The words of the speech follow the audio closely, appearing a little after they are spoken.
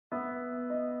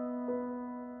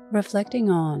Reflecting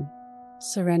on,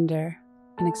 surrender,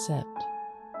 and accept.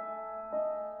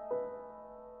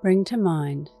 Bring to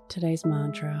mind today's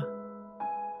mantra.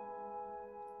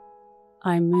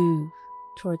 I move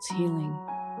towards healing.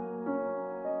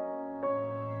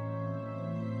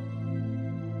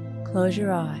 Close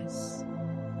your eyes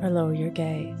or lower your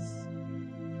gaze.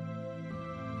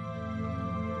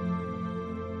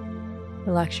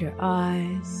 Relax your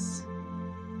eyes,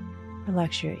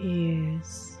 relax your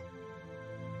ears,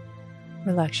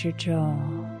 relax your jaw.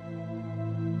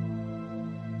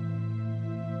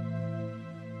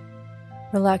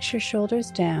 Relax your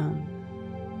shoulders down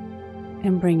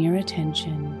and bring your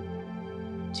attention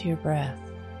to your breath.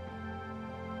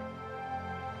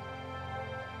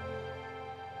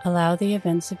 Allow the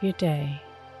events of your day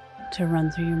to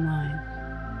run through your mind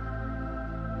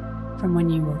from when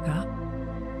you woke up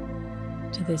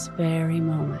to this very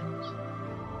moment.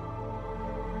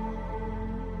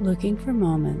 Looking for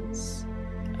moments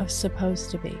of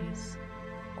supposed to be's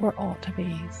or ought to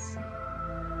be's.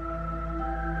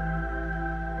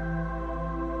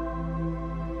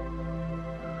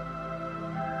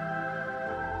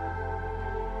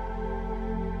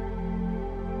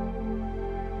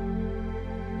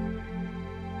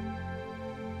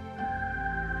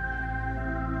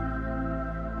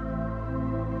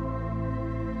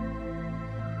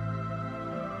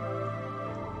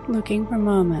 Looking for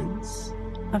moments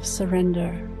of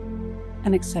surrender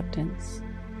and acceptance.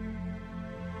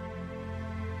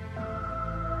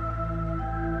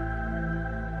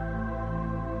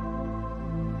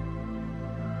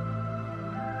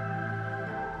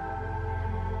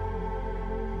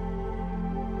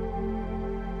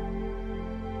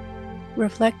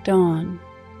 Reflect on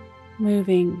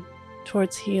moving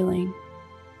towards healing.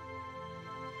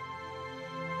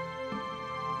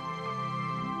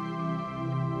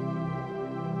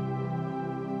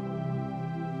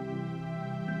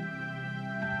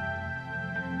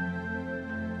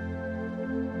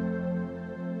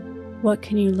 What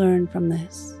can you learn from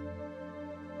this?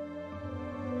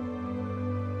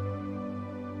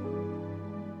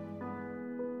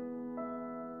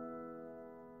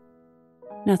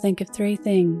 Now think of 3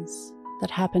 things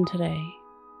that happened today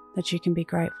that you can be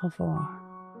grateful for.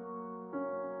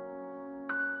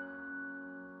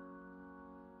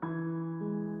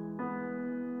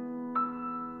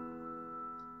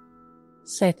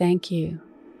 Say thank you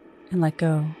and let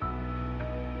go.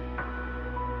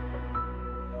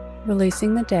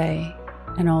 Releasing the day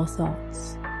and all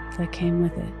thoughts that came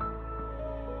with it.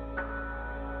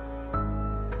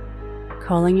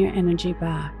 Calling your energy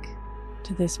back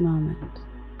to this moment.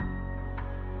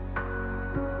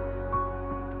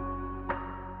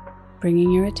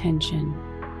 Bringing your attention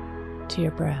to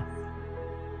your breath.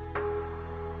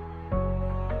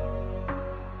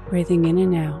 Breathing in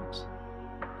and out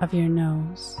of your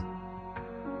nose.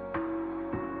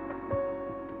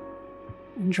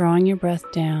 And drawing your breath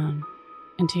down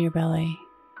into your belly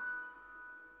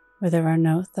where there are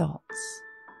no thoughts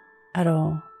at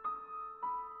all.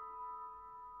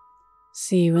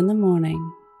 See you in the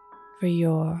morning for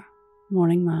your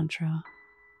morning mantra.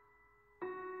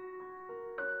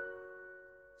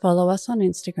 Follow us on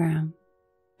Instagram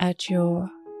at Your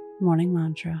Morning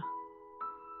Mantra.